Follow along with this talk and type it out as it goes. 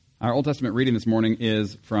Our Old Testament reading this morning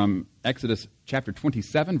is from Exodus chapter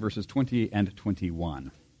 27, verses 20 and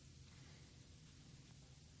 21.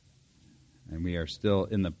 And we are still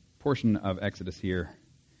in the portion of Exodus here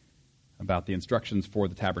about the instructions for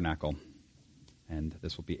the tabernacle. And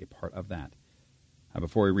this will be a part of that.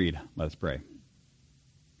 Before we read, let us pray.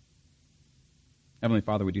 Heavenly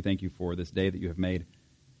Father, we do thank you for this day that you have made.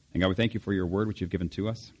 And God, we thank you for your word which you've given to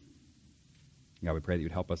us. And God, we pray that you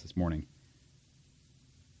would help us this morning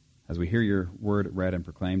as we hear your word read and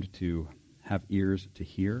proclaimed, to have ears to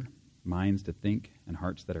hear, minds to think, and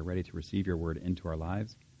hearts that are ready to receive your word into our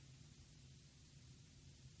lives.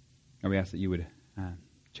 And we ask that you would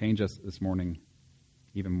change us this morning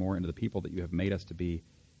even more into the people that you have made us to be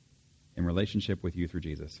in relationship with you through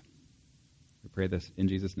Jesus. We pray this in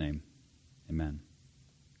Jesus' name. Amen.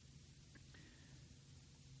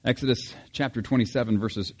 Exodus chapter 27,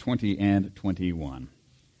 verses 20 and 21.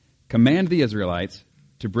 Command the Israelites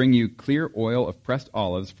to bring you clear oil of pressed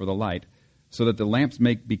olives for the light, so that the lamps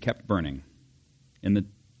may be kept burning. In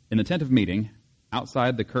the tent of meeting,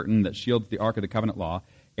 outside the curtain that shields the ark of the covenant law,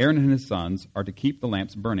 Aaron and his sons are to keep the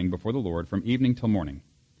lamps burning before the Lord from evening till morning.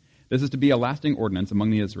 This is to be a lasting ordinance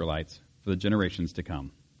among the Israelites for the generations to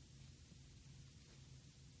come.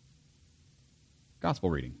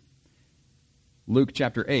 Gospel reading. Luke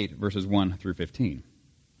chapter 8, verses 1 through 15.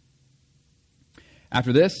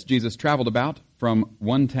 After this, Jesus traveled about from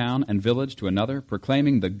one town and village to another,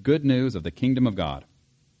 proclaiming the good news of the kingdom of God.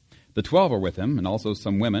 The 12 were with him, and also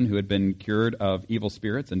some women who had been cured of evil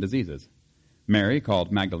spirits and diseases. Mary, called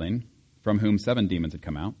Magdalene, from whom 7 demons had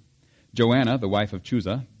come out. Joanna, the wife of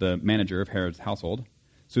Chuza, the manager of Herod's household.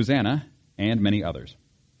 Susanna, and many others.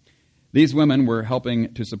 These women were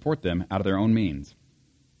helping to support them out of their own means.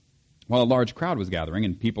 While a large crowd was gathering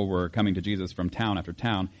and people were coming to Jesus from town after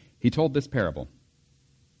town, he told this parable.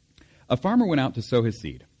 A farmer went out to sow his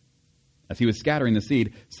seed. As he was scattering the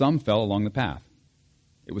seed, some fell along the path.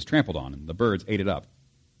 It was trampled on, and the birds ate it up.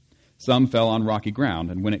 Some fell on rocky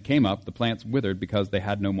ground, and when it came up, the plants withered because they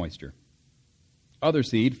had no moisture. Other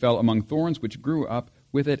seed fell among thorns, which grew up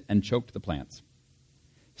with it and choked the plants.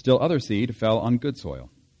 Still other seed fell on good soil.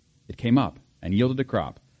 It came up and yielded a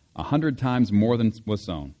crop, 100 times more than was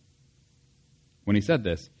sown. When he said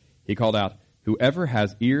this, he called out, "Whoever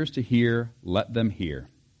has ears to hear, let them hear."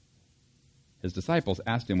 His disciples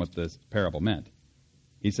asked him what this parable meant.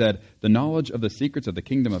 He said, "The knowledge of the secrets of the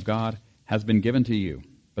kingdom of God has been given to you,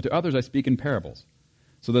 but to others I speak in parables,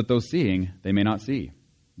 so that though seeing, they may not see,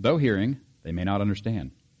 though hearing, they may not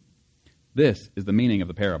understand. This is the meaning of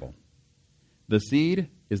the parable. The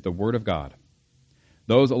seed is the word of God.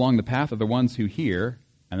 Those along the path are the ones who hear,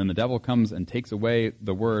 and then the devil comes and takes away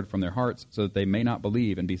the word from their hearts so that they may not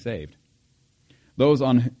believe and be saved. Those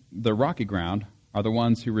on the rocky ground are the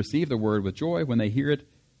ones who receive the word with joy when they hear it,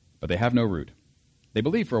 but they have no root. They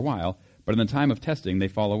believe for a while, but in the time of testing they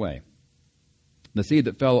fall away. The seed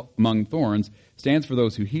that fell among thorns stands for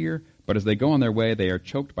those who hear, but as they go on their way they are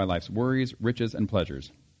choked by life's worries, riches, and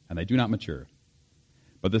pleasures, and they do not mature.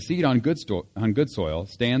 But the seed on good soil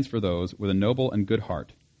stands for those with a noble and good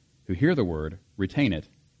heart, who hear the word, retain it,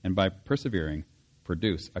 and by persevering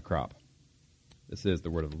produce a crop." This is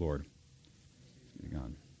the word of the Lord. Thanks be to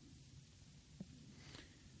God.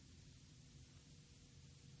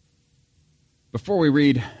 Before we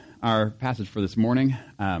read our passage for this morning,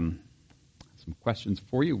 some questions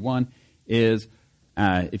for you. One is,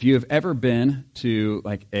 if you have ever been to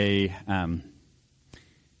like a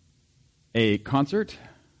concert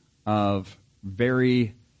of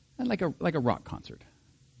very, like a rock concert,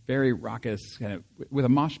 very raucous, kind of with a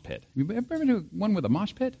mosh pit. Have you ever been to one with a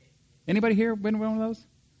mosh pit? Anybody here been to one of those?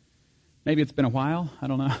 Maybe it's been a while. I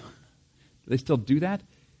don't know. Do they still do that?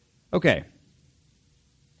 Okay.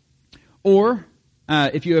 Or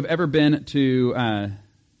if you have ever been to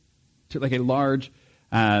like a large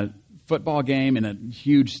football game in a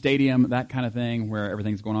huge stadium, that kind of thing, where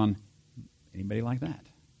everything's going on. Anybody like that?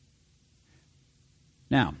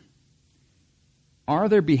 Now, are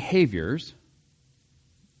there behaviors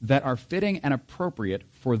that are fitting and appropriate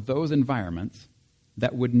for those environments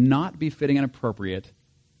that would not be fitting and appropriate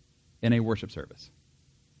in a worship service?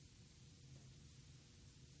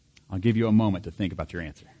 I'll give you a moment to think about your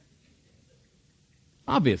answer.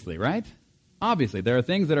 Obviously, right? Obviously, there are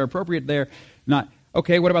things that are appropriate there. Not,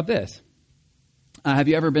 okay, what about this? Have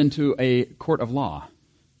you ever been to a court of law?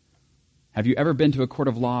 Have you ever been to a court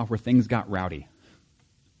of law where things got rowdy?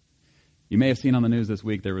 You may have seen on the news this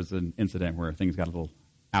week there was an incident where things got a little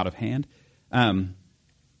out of hand.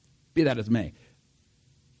 Be that as it may.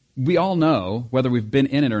 We all know, whether we've been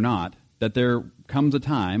in it or not, that there comes a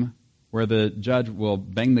time where the judge will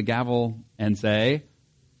bang the gavel and say,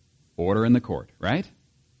 order in the court, right?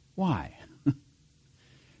 Why?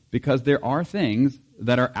 Because there are things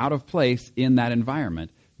that are out of place in that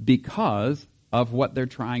environment because of what they're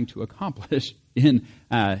trying to accomplish in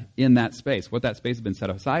that space, what that space has been set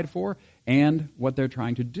aside for, and what they're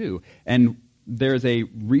trying to do. And there's a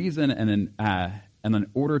reason and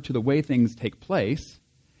an order to the way things take place,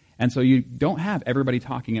 and so you don't have everybody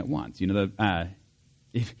talking at once. You know,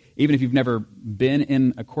 even if you've never been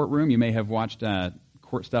in a courtroom, you may have watched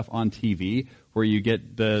court stuff on TV where you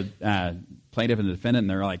get the plaintiff and the defendant, and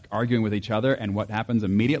they're like arguing with each other, and what happens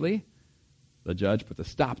immediately? The judge puts a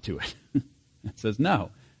stop to it. It says,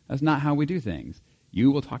 no, that's not how we do things.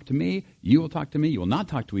 You will talk to me, you will talk to me, you will not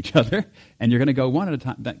talk to each other, and you're going to go one at a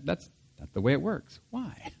time. That's the way it works.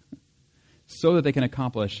 Why? So that they can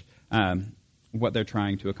accomplish what they're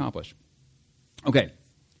trying to accomplish. Okay,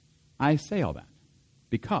 I say all that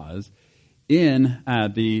because in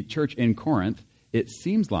the church in Corinth, it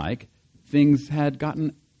seems like things had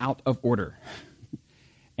gotten out of order.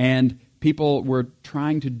 And people were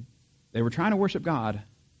trying to worship God,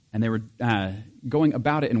 and they were going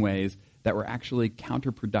about it in ways that were actually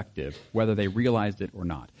counterproductive, whether they realized it or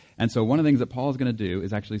not. And so one of the things that Paul is going to do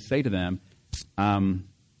is actually say to them,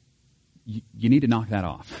 you need to knock that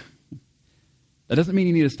off. That doesn't mean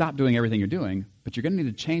you need to stop doing everything you're doing, but you're going to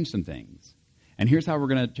need to change some things. And here's how we're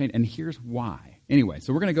going to change, and here's why. Anyway,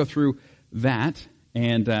 so we're going to go through that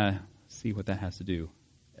and see what that has to do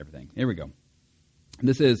with everything. Here we go.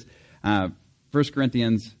 This is 1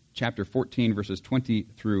 Corinthians chapter 14, verses 20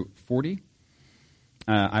 through 40.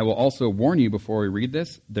 I will also warn you before we read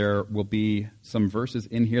this, there will be some verses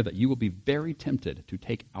in here that you will be very tempted to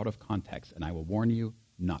take out of context, and I will warn you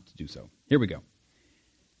not to do so. Here we go.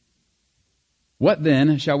 What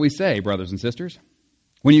then shall we say, brothers and sisters?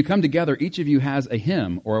 When you come together, each of you has a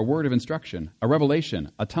hymn or a word of instruction, a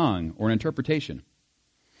revelation, a tongue, or an interpretation.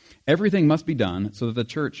 Everything must be done so that the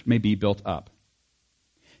church may be built up.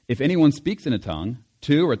 If anyone speaks in a tongue,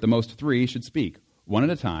 2 or at the most 3 should speak, one at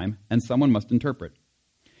a time, and someone must interpret.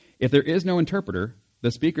 If there is no interpreter,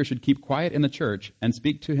 the speaker should keep quiet in the church and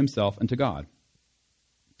speak to himself and to God.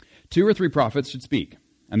 2 or 3 prophets should speak,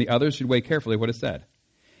 and the others should weigh carefully what is said.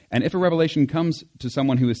 And if a revelation comes to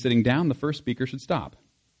someone who is sitting down, the first speaker should stop.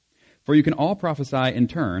 For you can all prophesy in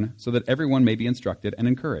turn, so that everyone may be instructed and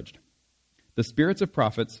encouraged. The spirits of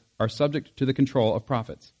prophets are subject to the control of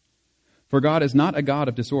prophets. For God is not a God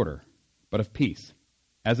of disorder, but of peace,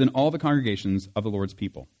 as in all the congregations of the Lord's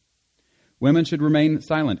people. Women should remain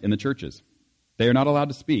silent in the churches. They are not allowed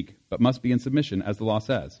to speak, but must be in submission, as the law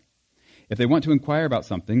says. If they want to inquire about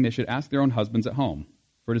something, they should ask their own husbands at home,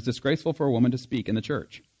 for it is disgraceful for a woman to speak in the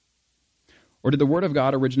church. Or did the word of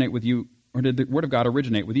God originate with you?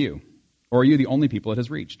 Or are you the only people it has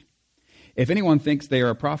reached? If anyone thinks they are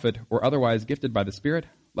a prophet or otherwise gifted by the Spirit,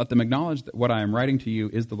 let them acknowledge that what I am writing to you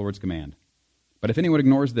is the Lord's command. But if anyone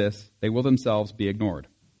ignores this, they will themselves be ignored.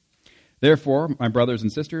 Therefore, my brothers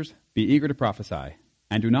and sisters, be eager to prophesy,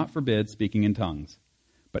 and do not forbid speaking in tongues.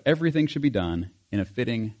 But everything should be done in a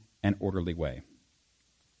fitting and orderly way.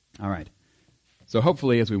 All right. So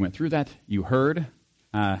hopefully, as we went through that, you heard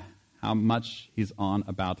how much he's on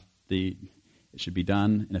about it should be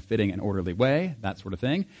done in a fitting and orderly way, that sort of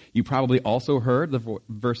thing. You probably also heard the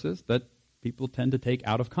verses that people tend to take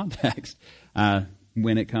out of context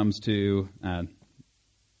when it comes to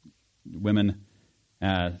women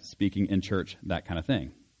speaking in church, that kind of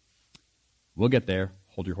thing. We'll get there.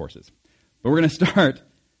 Hold your horses. But we're going to start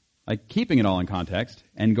keeping it all in context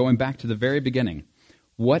and going back to the very beginning.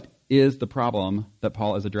 What is the problem that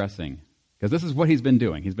Paul is addressing? Because this is what he's been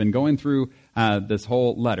doing. He's been going through this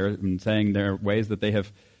whole letter and saying there are ways that they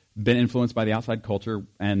have been influenced by the outside culture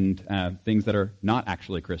and things that are not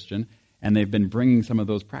actually Christian, and they've been bringing some of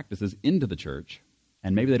those practices into the church,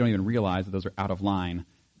 and maybe they don't even realize that those are out of line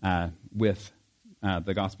with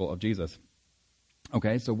the gospel of Jesus.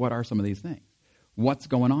 Okay, so what are some of these things? What's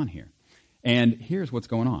going on here? And here's what's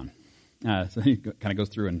going on. So he kind of goes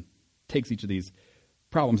through and takes each of these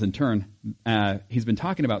problems in turn. He's been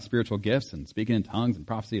talking about spiritual gifts and speaking in tongues and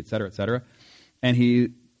prophecy, et cetera, et cetera. And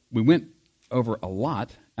we went over a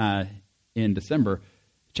lot in December,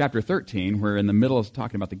 chapter 13, where in the middle of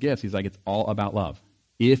talking about the gifts, he's like, it's all about love.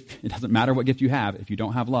 It doesn't matter what gift you have, if you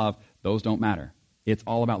don't have love, those don't matter. It's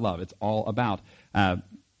all about love. It's all about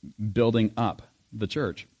building up the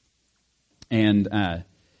church. And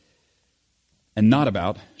not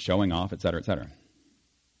about showing off, et cetera, et cetera.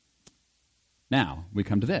 Now, we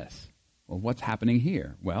come to this. Well, what's happening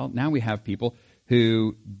here? Well, now we have people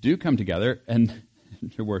who do come together and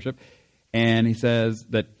to worship, and he says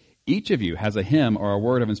that each of you has a hymn or a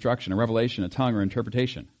word of instruction, a revelation, a tongue, or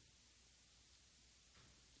interpretation.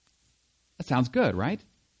 Sounds good, right?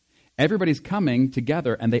 Everybody's coming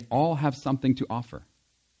together and they all have something to offer.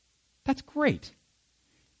 That's great.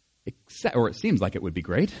 Except, or it seems like it would be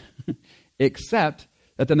great, except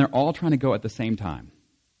that then they're all trying to go at the same time.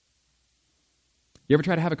 You ever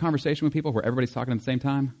try to have a conversation with people where everybody's talking at the same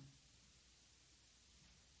time?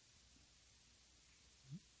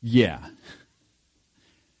 Yeah.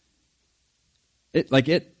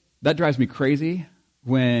 That drives me crazy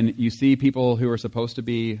when you see people who are supposed to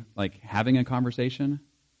be like having a conversation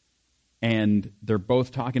and they're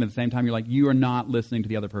both talking at the same time. You're like, you are not listening to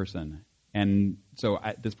the other person. And so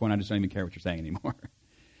at this point, I just don't even care what you're saying anymore.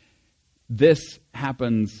 This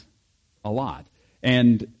happens a lot.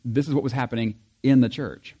 And this is what was happening in the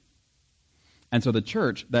church. And so the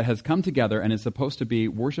church that has come together and is supposed to be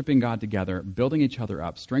worshiping God together, building each other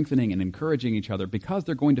up, strengthening and encouraging each other because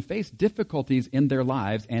they're going to face difficulties in their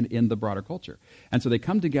lives and in the broader culture. And so they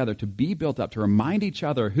come together to be built up, to remind each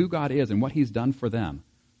other who God is and what he's done for them,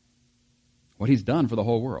 what he's done for the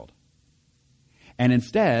whole world. And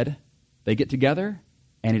instead, they get together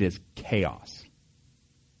and it is chaos.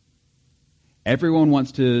 Everyone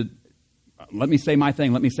wants to, let me say my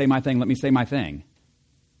thing, let me say my thing, let me say my thing.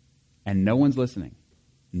 And no one's listening.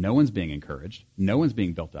 No one's being encouraged. No one's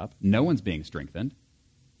being built up. No one's being strengthened.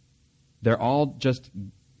 They're all just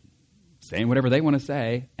saying whatever they want to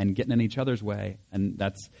say and getting in each other's way. And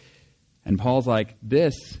Paul's like,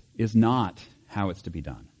 this is not how it's to be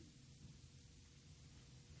done.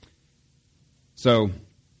 So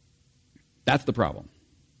that's the problem.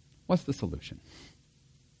 What's the solution?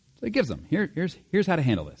 So he gives them. Here's how to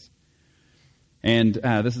handle this. And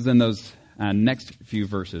this is in those next few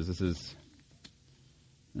verses. This is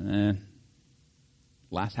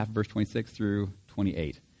last half of verse 26 through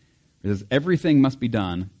 28. It says, everything must be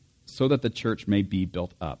done so that the church may be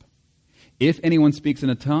built up. If anyone speaks in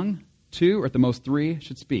a tongue, 2 or at the most 3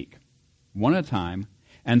 should speak, one at a time,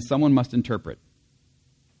 and someone must interpret.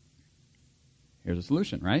 Here's a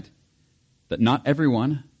solution, right? That not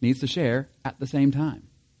everyone needs to share at the same time.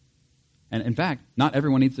 And in fact, not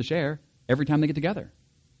everyone needs to share every time they get together.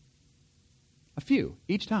 A few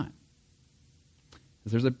each time.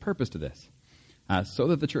 Because there's a purpose to this. So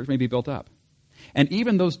that the church may be built up. And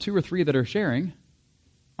even those 2 or 3 that are sharing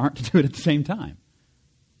aren't to do it at the same time.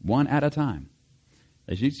 One at a time.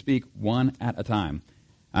 They should speak one at a time.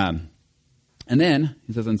 And then,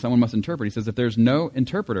 he says, and someone must interpret. He says, if there's no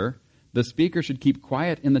interpreter, the speaker should keep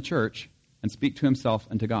quiet in the church and speak to himself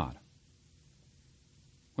and to God.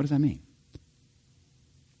 What does that mean?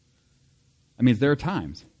 It means there are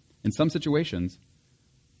times, in some situations,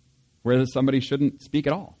 where somebody shouldn't speak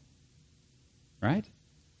at all. Right?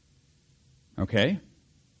 Okay.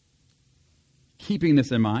 Keeping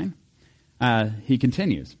this in mind, he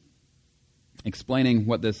continues, explaining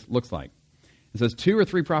what this looks like. It says, 2 or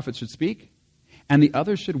 3 prophets should speak, and the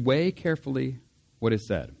others should weigh carefully what is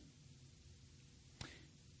said.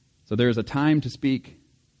 So there is a time to speak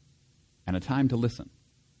and a time to listen.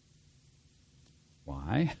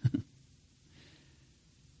 Why?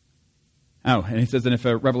 Oh, and he says, and if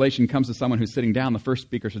a revelation comes to someone who's sitting down, the first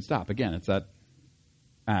speaker should stop. Again, it's that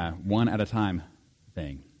one at a time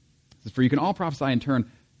thing. It says, for you can all prophesy in turn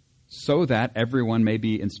so that everyone may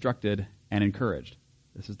be instructed and encouraged.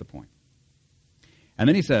 This is the point. And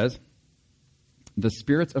then he says, the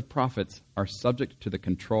spirits of prophets are subject to the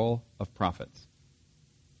control of prophets.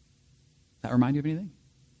 That remind you of anything?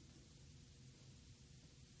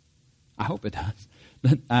 I hope it does.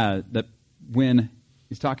 That when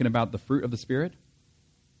he's talking about the fruit of the Spirit,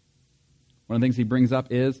 one of the things he brings up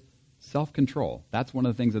is self-control. That's one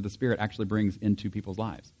of the things that the Spirit actually brings into people's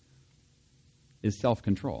lives, is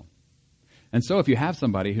self-control. And so if you have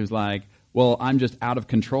somebody who's like, well, I'm just out of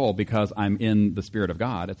control because I'm in the Spirit of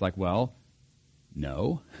God, it's like, well,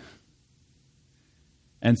 no.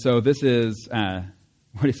 And so this is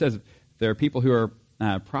what he says. There are people who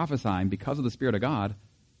are prophesying because of the Spirit of God,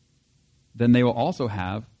 then they will also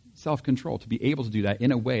have self-control to be able to do that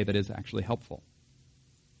in a way that is actually helpful.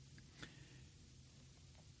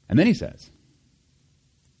 And then he says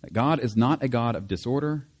that God is not a God of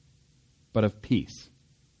disorder, but of peace,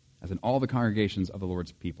 as in all the congregations of the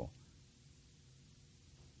Lord's people.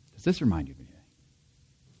 Does this remind you of anything?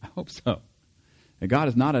 I hope so. That God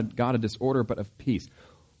is not a God of disorder, but of peace.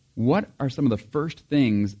 What are some of the first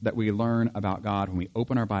things that we learn about God when we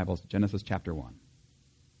open our Bibles to Genesis chapter 1?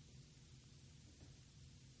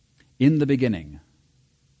 In the beginning,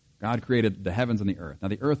 God created the heavens and the earth. Now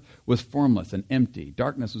the earth was formless and empty.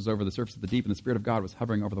 Darkness was over the surface of the deep, and the Spirit of God was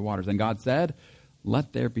hovering over the waters. And God said,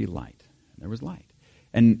 let there be light. And there was light.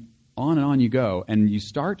 And on you go. And you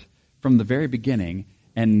start from the very beginning,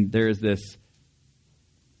 and there's this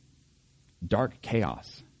dark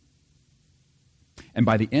chaos. And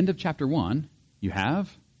by the end of chapter 1, you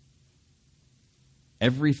have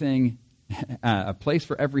everything, a place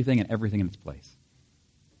for everything and everything in its place.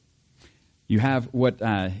 You have what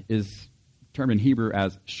is termed in Hebrew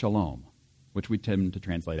as shalom, which we tend to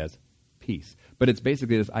translate as peace. But it's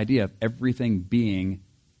basically this idea of everything being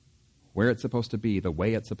where it's supposed to be, the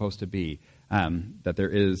way it's supposed to be,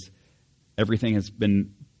 that everything has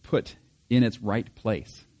been put in its right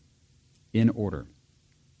place, in order.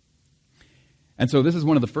 And so this is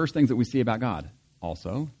one of the first things that we see about God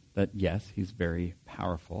also, that yes, he's very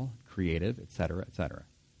powerful, creative, etc., etc.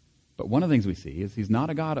 But one of the things we see is he's not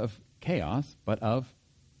a God of chaos, but of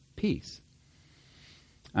peace.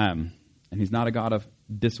 And he's not a God of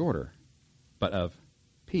disorder, but of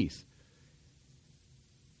peace.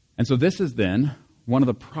 And so this is then one of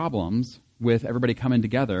the problems with everybody coming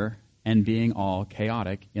together and being all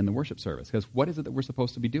chaotic in the worship service. Because what is it that we're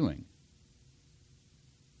supposed to be doing?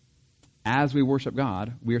 As we worship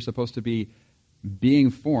God, we are supposed to be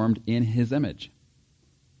being formed in his image.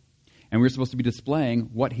 And we're supposed to be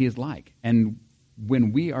displaying what he is like. And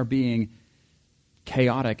when we are being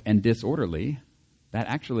chaotic and disorderly, that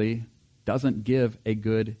actually doesn't give a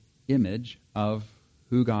good image of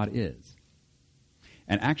who God is.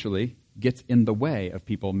 And actually gets in the way of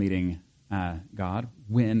people meeting God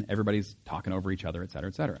when everybody's talking over each other, et cetera,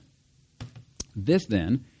 et cetera. This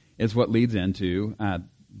then is what leads into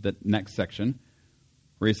the next section,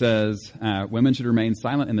 where he says, women should remain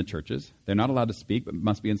silent in the churches. They're not allowed to speak, but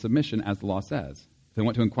must be in submission, as the law says. If they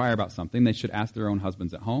want to inquire about something, they should ask their own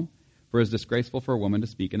husbands at home, for it is disgraceful for a woman to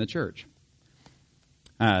speak in the church.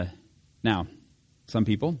 Now, some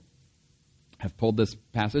people have pulled this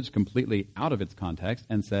passage completely out of its context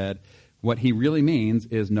and said, what he really means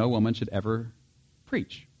is no woman should ever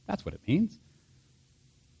preach. That's what it means.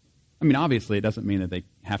 I mean, obviously, it doesn't mean that they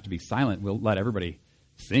have to be silent. We'll let everybody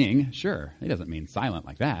sing. Sure, it doesn't mean silent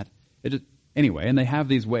like that. Anyway, and they have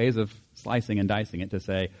these ways of slicing and dicing it to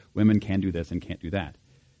say women can do this and can't do that.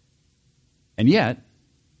 And yet,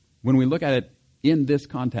 when we look at it in this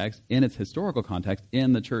context, in its historical context,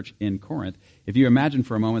 in the church in Corinth, if you imagine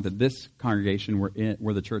for a moment that this congregation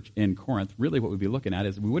were the church in Corinth, really what we'd be looking at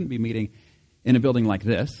is we wouldn't be meeting in a building like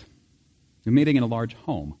this. We're meeting in a large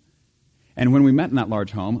home. And when we met in that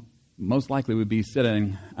large home, most likely we'd be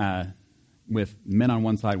sitting with men on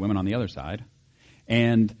one side, women on the other side.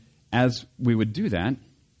 And as we would do that,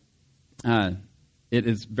 it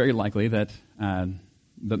is very likely that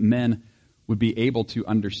the men would be able to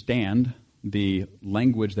understand the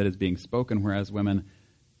language that is being spoken, whereas women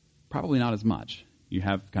probably not as much. You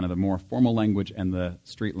have kind of the more formal language and the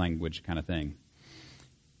street language kind of thing.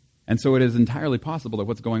 And so it is entirely possible that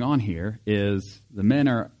what's going on here is the men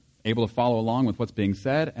are able to follow along with what's being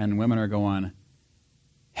said, and women are going,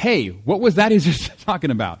 hey, what was that he's just talking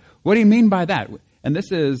about? What do you mean by that? And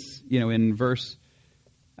this is, in verse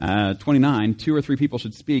 29, 2 or 3 people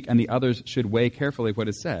should speak, and the others should weigh carefully what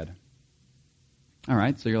is said. All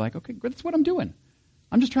right, so you're like, okay, that's what I'm doing.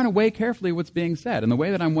 I'm just trying to weigh carefully what's being said. And the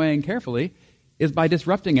way that I'm weighing carefully is by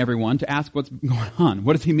disrupting everyone to ask what's going on.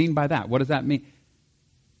 What does he mean by that? What does that mean?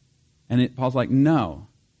 And Paul's like, no.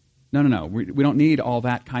 We don't need all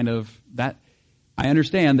that kind of that. I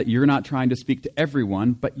understand that you're not trying to speak to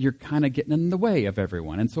everyone, but you're kind of getting in the way of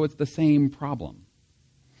everyone. And so it's the same problem.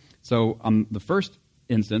 So the first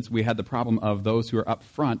instance, we had the problem of those who are up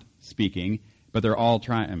front speaking, but they're all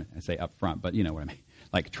trying, I say up front, but you know what I mean,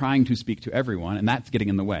 like trying to speak to everyone, and that's getting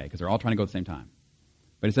in the way because they're all trying to go at the same time.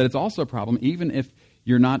 But he said it's also a problem, even if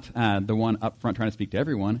you're not the one up front trying to speak to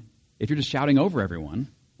everyone, if you're just shouting over everyone,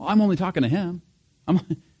 well, I'm only talking to him.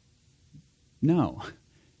 No.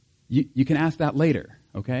 You can ask that later,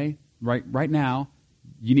 okay? Right now,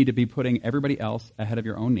 you need to be putting everybody else ahead of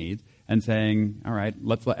your own needs and saying, all right,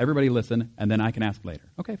 let's let everybody listen, and then I can ask later.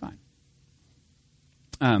 Okay, fine.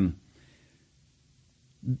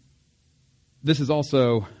 This is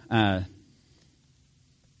also, let's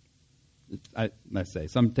say,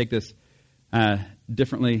 some take this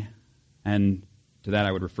differently, and to that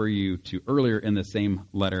I would refer you to earlier in the same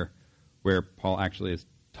letter where Paul actually is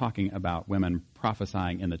talking about women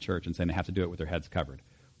prophesying in the church and saying they have to do it with their heads covered.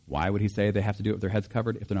 Why would he say they have to do it with their heads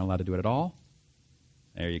covered if they're not allowed to do it at all?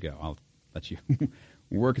 There you go. I'll let you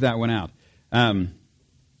work that one out. And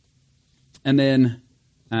then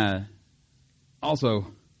also,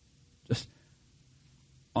 just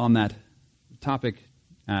on that topic,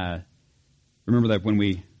 remember that when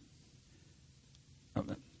we... I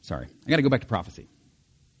got to go back to prophecy.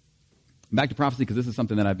 Back to prophecy because this is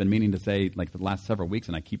something that I've been meaning to say like for the last several weeks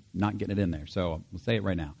and I keep not getting it in there. So we'll say it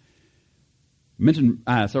right now. mentioned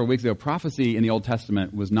several weeks ago, prophecy in the Old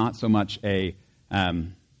Testament was not so much a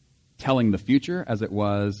telling the future as it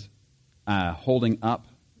was holding up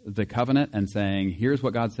the covenant and saying, here's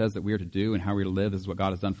what God says that we are to do and how we are to live. This is what God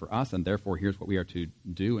has done for us, and therefore here's what we are to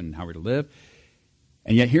do and how we're to live.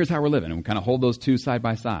 And yet here's how we're living. And we kind of hold those two side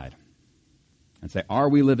by side and say, are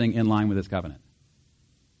we living in line with this covenant?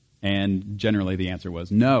 And generally the answer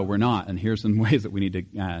was, no, we're not. And here's some ways that we need to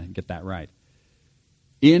get that right.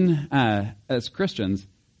 As Christians,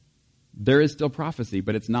 there is still prophecy,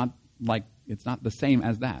 but it's not the same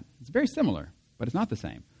as that. It's very similar, but it's not the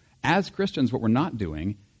same. As Christians, what we're not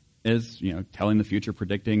doing is, telling the future,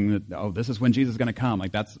 predicting that, this is when Jesus is going to come.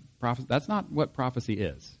 Like that's not what prophecy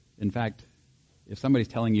is. In fact, if somebody's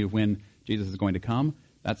telling you when Jesus is going to come,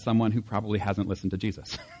 that's someone who probably hasn't listened to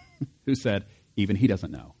Jesus, who said even he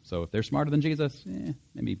doesn't know. So if they're smarter than Jesus,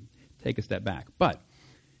 maybe take a step back. But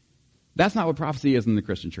that's not what prophecy is in the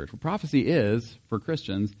Christian church. What prophecy is for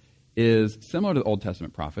Christians is similar to the Old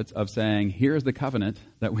Testament prophets of saying, here's the covenant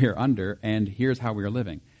that we are under, and here's how we are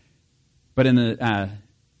living. But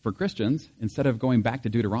for Christians, instead of going back to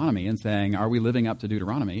Deuteronomy and saying, are we living up to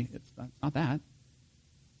Deuteronomy? It's not that.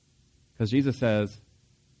 Because Jesus says,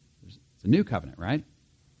 it's a new covenant, right?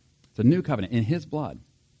 It's a new covenant in his blood.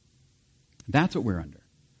 That's what we're under.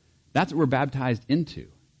 That's what we're baptized into,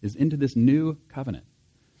 is into this new covenant.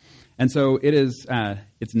 And so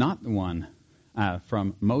it's not the one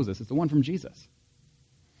from Moses, it's the one from Jesus.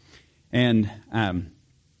 And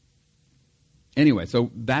anyway,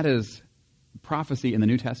 so that is prophecy in the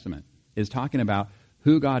New Testament, is talking about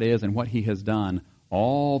who God is and what he has done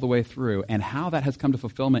all the way through, and how that has come to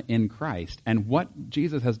fulfillment in Christ, and what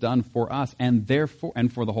Jesus has done for us, and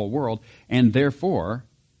for the whole world, and therefore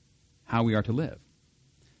how we are to live.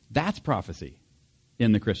 That's prophecy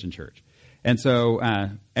in the Christian church. And so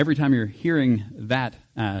every time you're hearing that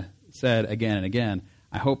said again and again,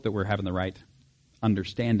 I hope that we're having the right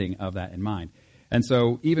understanding of that in mind. And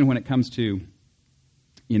so even when it comes to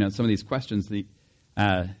some of these questions, we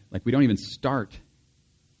don't even start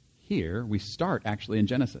here. We start actually in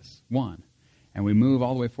Genesis 1, and we move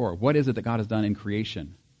all the way forward. What is it that God has done in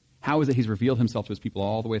creation? How is it he's revealed himself to his people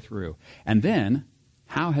all the way through? And then,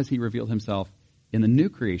 how has he revealed himself in the new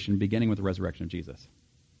creation, beginning with the resurrection of Jesus?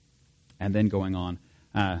 And then going on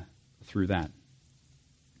through that.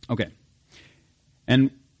 Okay.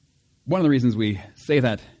 And one of the reasons we say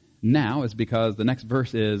that now is because the next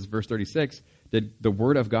verse is verse 36. Did the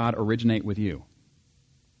word of God originate with you?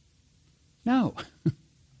 No.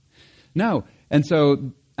 No. And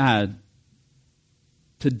so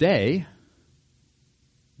today,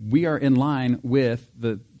 we are in line with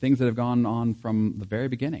the things that have gone on from the very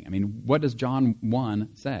beginning. I mean, what does John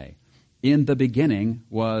 1 say? In the beginning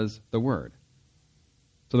was the Word.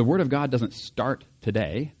 So the Word of God doesn't start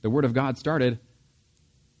today. The Word of God started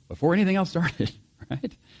before anything else started,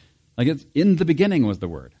 right? Like it's in the beginning was the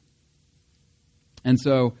Word. And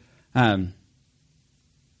so, so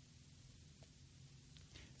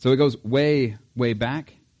it goes way, way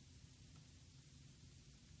back.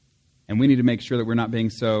 And we need to make sure that we're not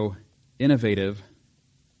being so innovative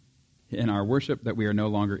in our worship that we are no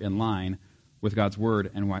longer in line with God's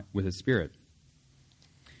Word and with His Spirit.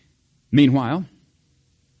 Meanwhile,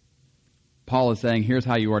 Paul is saying, here's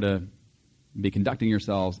how you are to be conducting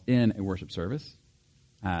yourselves in a worship service,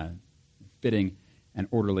 fitting and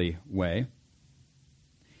orderly way.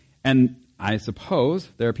 And I suppose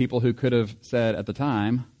there are people who could have said at the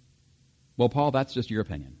time, well, Paul, that's just your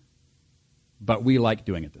opinion. But we like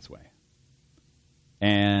doing it this way.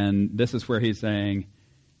 And this is where he's saying,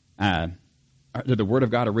 did the word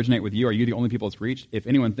of God originate with you? Are you the only people it's reached? If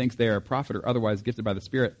anyone thinks they are a prophet or otherwise gifted by the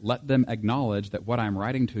Spirit, let them acknowledge that what I am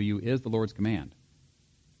writing to you is the Lord's command.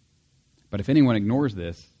 But if anyone ignores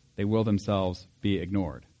this, they will themselves be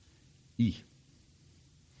ignored.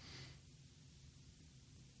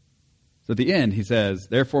 So at the end, he says,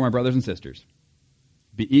 therefore, my brothers and sisters,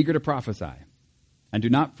 be eager to prophesy, and do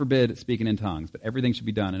not forbid speaking in tongues, but everything should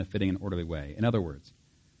be done in a fitting and orderly way. In other words,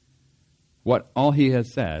 what all he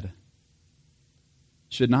has said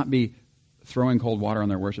should not be throwing cold water on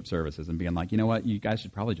their worship services and being like, you know what, you guys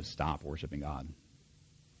should probably just stop worshiping God.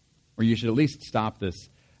 Or you should at least stop this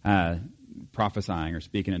prophesying or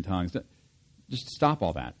speaking in tongues. Just stop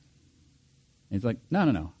all that. And he's like,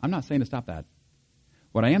 no, I'm not saying to stop that.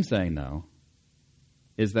 What I am saying, though,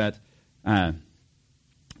 is that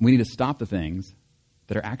we need to stop the things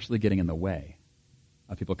that are actually getting in the way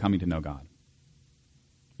of people coming to know God.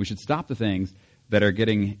 We should stop the things that are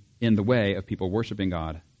getting in the way of people worshiping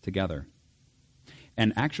God together.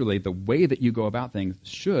 And actually, the way that you go about things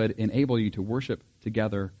should enable you to worship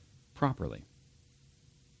together properly.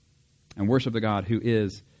 and worship the God who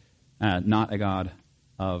is not a God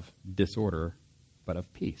of disorder, but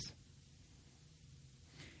of peace.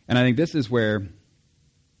 And I think this is where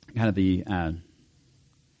kind of the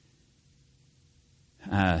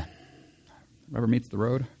rubber meets the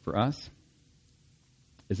road for us,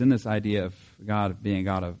 is in this idea of God being a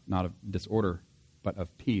God of not of disorder, but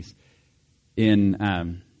of peace. You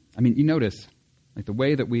notice like the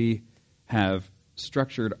way that we have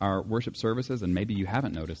structured our worship services, and maybe you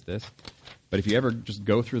haven't noticed this, but if you ever just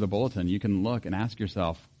go through the bulletin, you can look and ask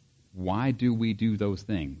yourself, why do we do those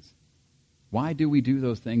things? Why do we do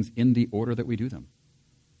those things in the order that we do them?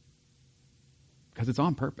 Because it's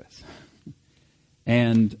on purpose.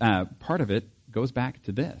 And part of it goes back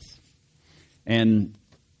to this. And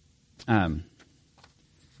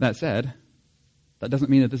that said, that doesn't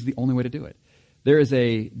mean that this is the only way to do it. There is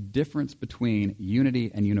a difference between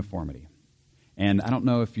unity and uniformity. And I don't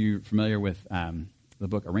know if you're familiar with the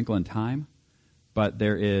book A Wrinkle in Time, but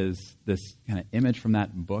there is this kind of image from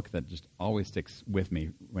that book that just always sticks with me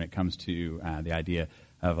when it comes to the idea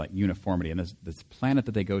of like uniformity. And there's this planet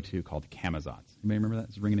that they go to called Camazotz. Anybody remember that?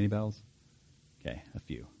 Is it ringing any bells? Okay, a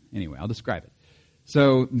few. Anyway, I'll describe it.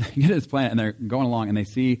 So they get to this planet, and they're going along, and they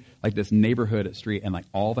see like this neighborhood street, and like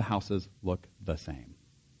all the houses look the same.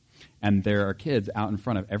 And there are kids out in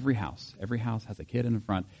front of every house. Every house has a kid in the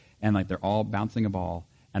front, and like they're all bouncing a ball,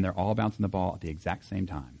 and they're all bouncing the ball at the exact same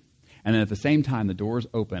time. And then at the same time, the doors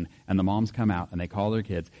open, and the moms come out, and they call their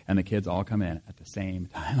kids, and the kids all come in at the same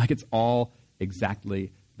time. Like it's all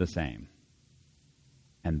exactly the same.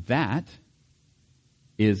 And that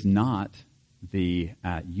is not the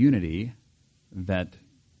unity that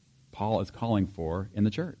Paul is calling for in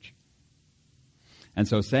the church. And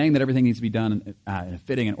so saying that everything needs to be done in a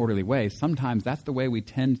fitting and orderly way, sometimes that's the way we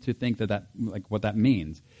tend to think that like what that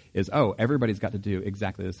means is, oh, everybody's got to do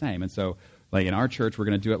exactly the same. And so like in our church, we're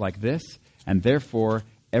going to do it like this, and therefore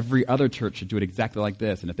every other church should do it exactly like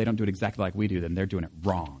this. And if they don't do it exactly like we do, then they're doing it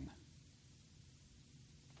wrong.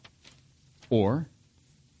 Or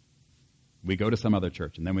we go to some other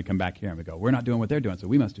church, and then we come back here and we go, we're not doing what they're doing, so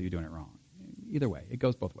we must be doing it wrong. Either way, it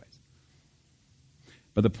goes both ways.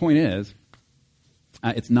 But the point is,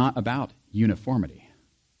 it's not about uniformity.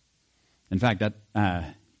 In fact,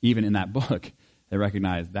 that even in that book, they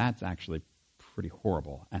recognize that's actually pretty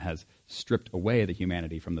horrible and has stripped away the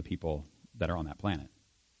humanity from the people that are on that planet.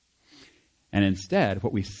 And instead,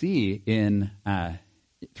 what we see in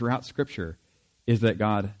throughout Scripture is that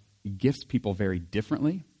God gifts people very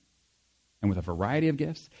differently and with a variety of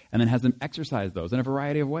gifts, and then has them exercise those in a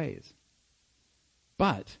variety of ways,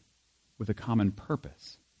 but with a common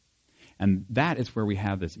purpose. And that is where we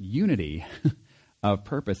have this unity of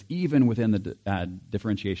purpose, even within the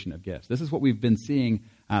differentiation of gifts. This is what we've been seeing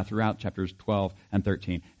throughout chapters 12 and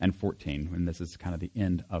 13 and 14, and this is kind of the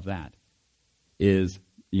end of that.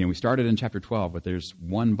 We started in chapter 12, but there's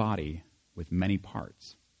one body with many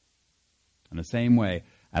parts. In the same way,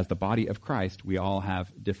 as the body of Christ, we all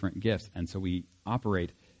have different gifts, and so we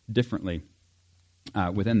operate differently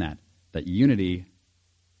within that. That unity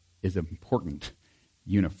is important.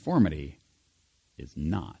 Uniformity is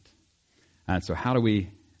not. So how do we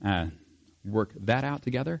work that out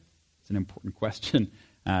together? It's an important question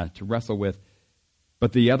to wrestle with.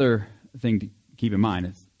 But the other thing to keep in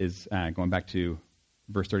mind is going back to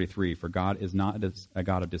verse 33, for God is not a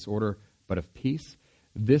God of disorder, but of peace.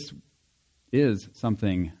 This is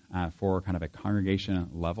something for kind of a congregation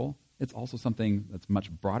level. It's also something that's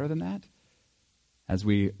much broader than that. As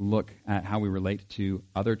we look at how we relate to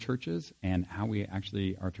other churches and how we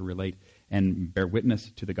actually are to relate and bear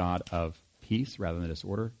witness to the God of peace rather than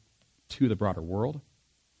disorder to the broader world.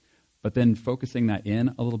 But then focusing that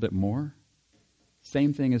in a little bit more.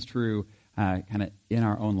 Same thing is true kind of in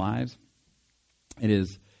our own lives. It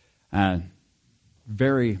is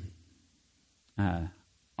very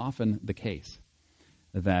often the case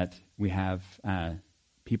that we have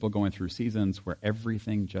people going through seasons where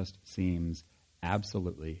everything just seems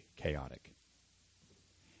absolutely chaotic.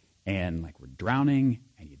 And like we're drowning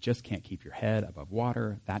and you just can't keep your head above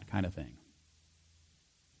water, that kind of thing.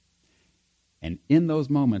 And in those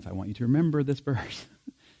moments, I want you to remember this verse,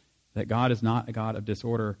 that God is not a God of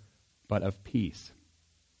disorder, but of peace.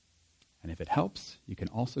 And if it helps, you can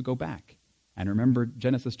also go back and remember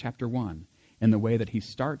Genesis chapter 1 in the way that he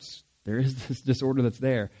starts. There is this disorder that's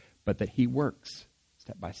there, but that he works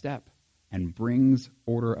step by step and brings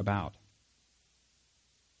order about.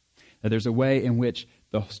 That there's a way in which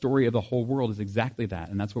the story of the whole world is exactly that,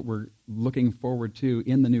 and that's what we're looking forward to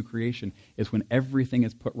in the new creation, is when everything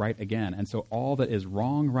is put right again. And so all that is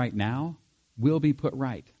wrong right now will be put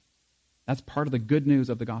right. That's part of the good news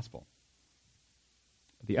of the gospel.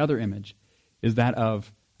 But the other image is that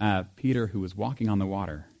of Peter, who was walking on the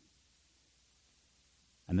water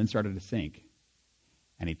and then started to sink.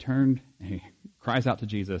 And he turned and he cries out to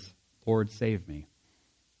Jesus, "Lord, save me."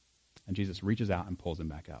 And Jesus reaches out and pulls him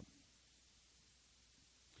back up.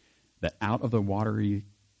 That out of the watery,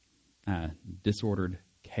 disordered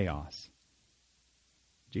chaos,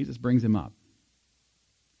 Jesus brings him up,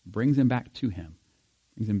 brings him back to him,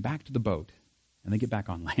 brings him back to the boat, and they get back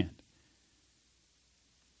on land.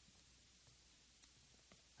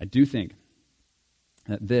 I do think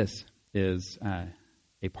that this is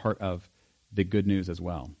a part of the good news as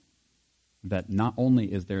well. That not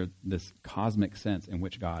only is there this cosmic sense in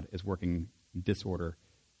which God is working disorder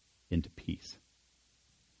into peace,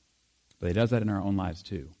 but he does that in our own lives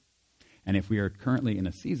too. And if we are currently in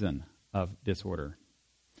a season of disorder,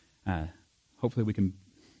 hopefully we can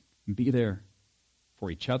be there for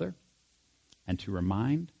each other and to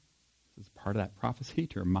remind, this is part of that prophecy,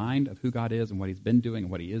 to remind of who God is and what he's been doing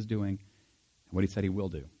and what he is doing and what he said he will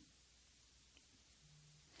do.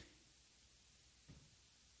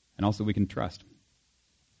 And also we can trust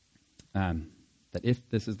that if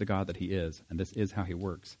this is the God that he is, and this is how he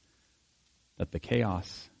works, that the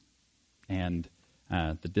chaos and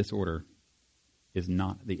the disorder is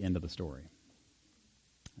not the end of the story.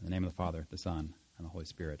 In the name of the Father, the Son, and the Holy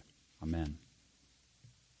Spirit. Amen.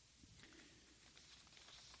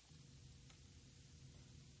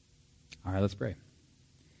 All right, let's pray.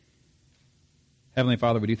 Heavenly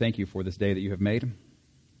Father, we do thank you for this day that you have made.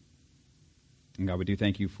 And God, we do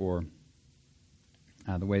thank you for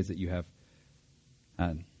the ways that you have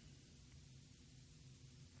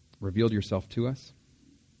revealed yourself to us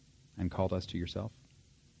and called us to yourself.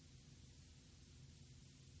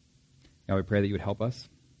 God, we pray that you would help us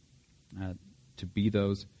to be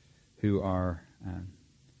those who are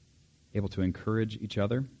able to encourage each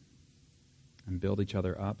other and build each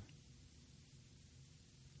other up.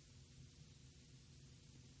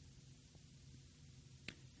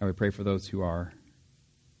 God, we pray for those who are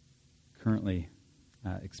currently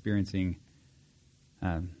experiencing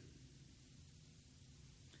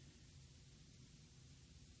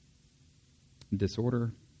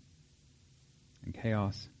disorder and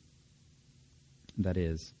chaos that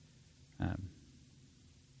is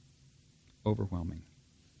overwhelming.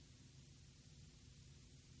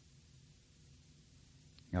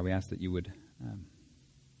 God, we ask that you would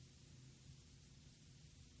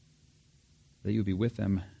be with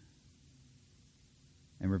them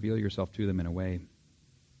and reveal yourself to them in a way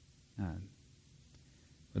where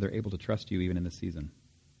they're able to trust you even in this season.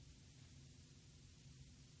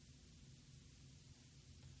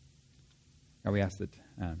 God, we ask that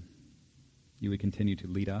you would continue to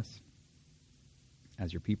lead us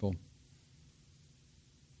as your people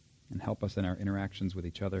and help us in our interactions with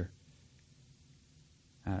each other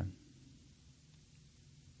to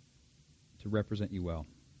represent you well.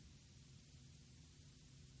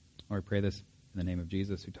 Lord, we pray this in the name of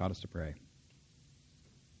Jesus, who taught us to pray,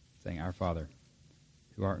 saying, Our Father,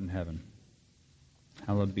 who art in heaven,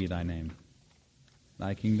 hallowed be thy name.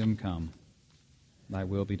 Thy kingdom come, thy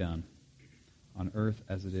will be done, on earth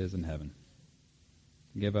as it is in heaven.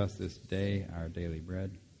 Give us this day our daily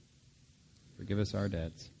bread. Forgive us our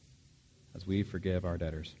debts, as we forgive our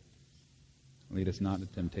debtors. Lead us not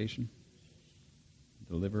into temptation.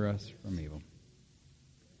 Deliver us from evil.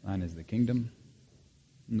 Thine is the kingdom,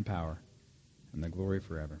 and the power, and the glory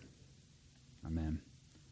forever. Amen.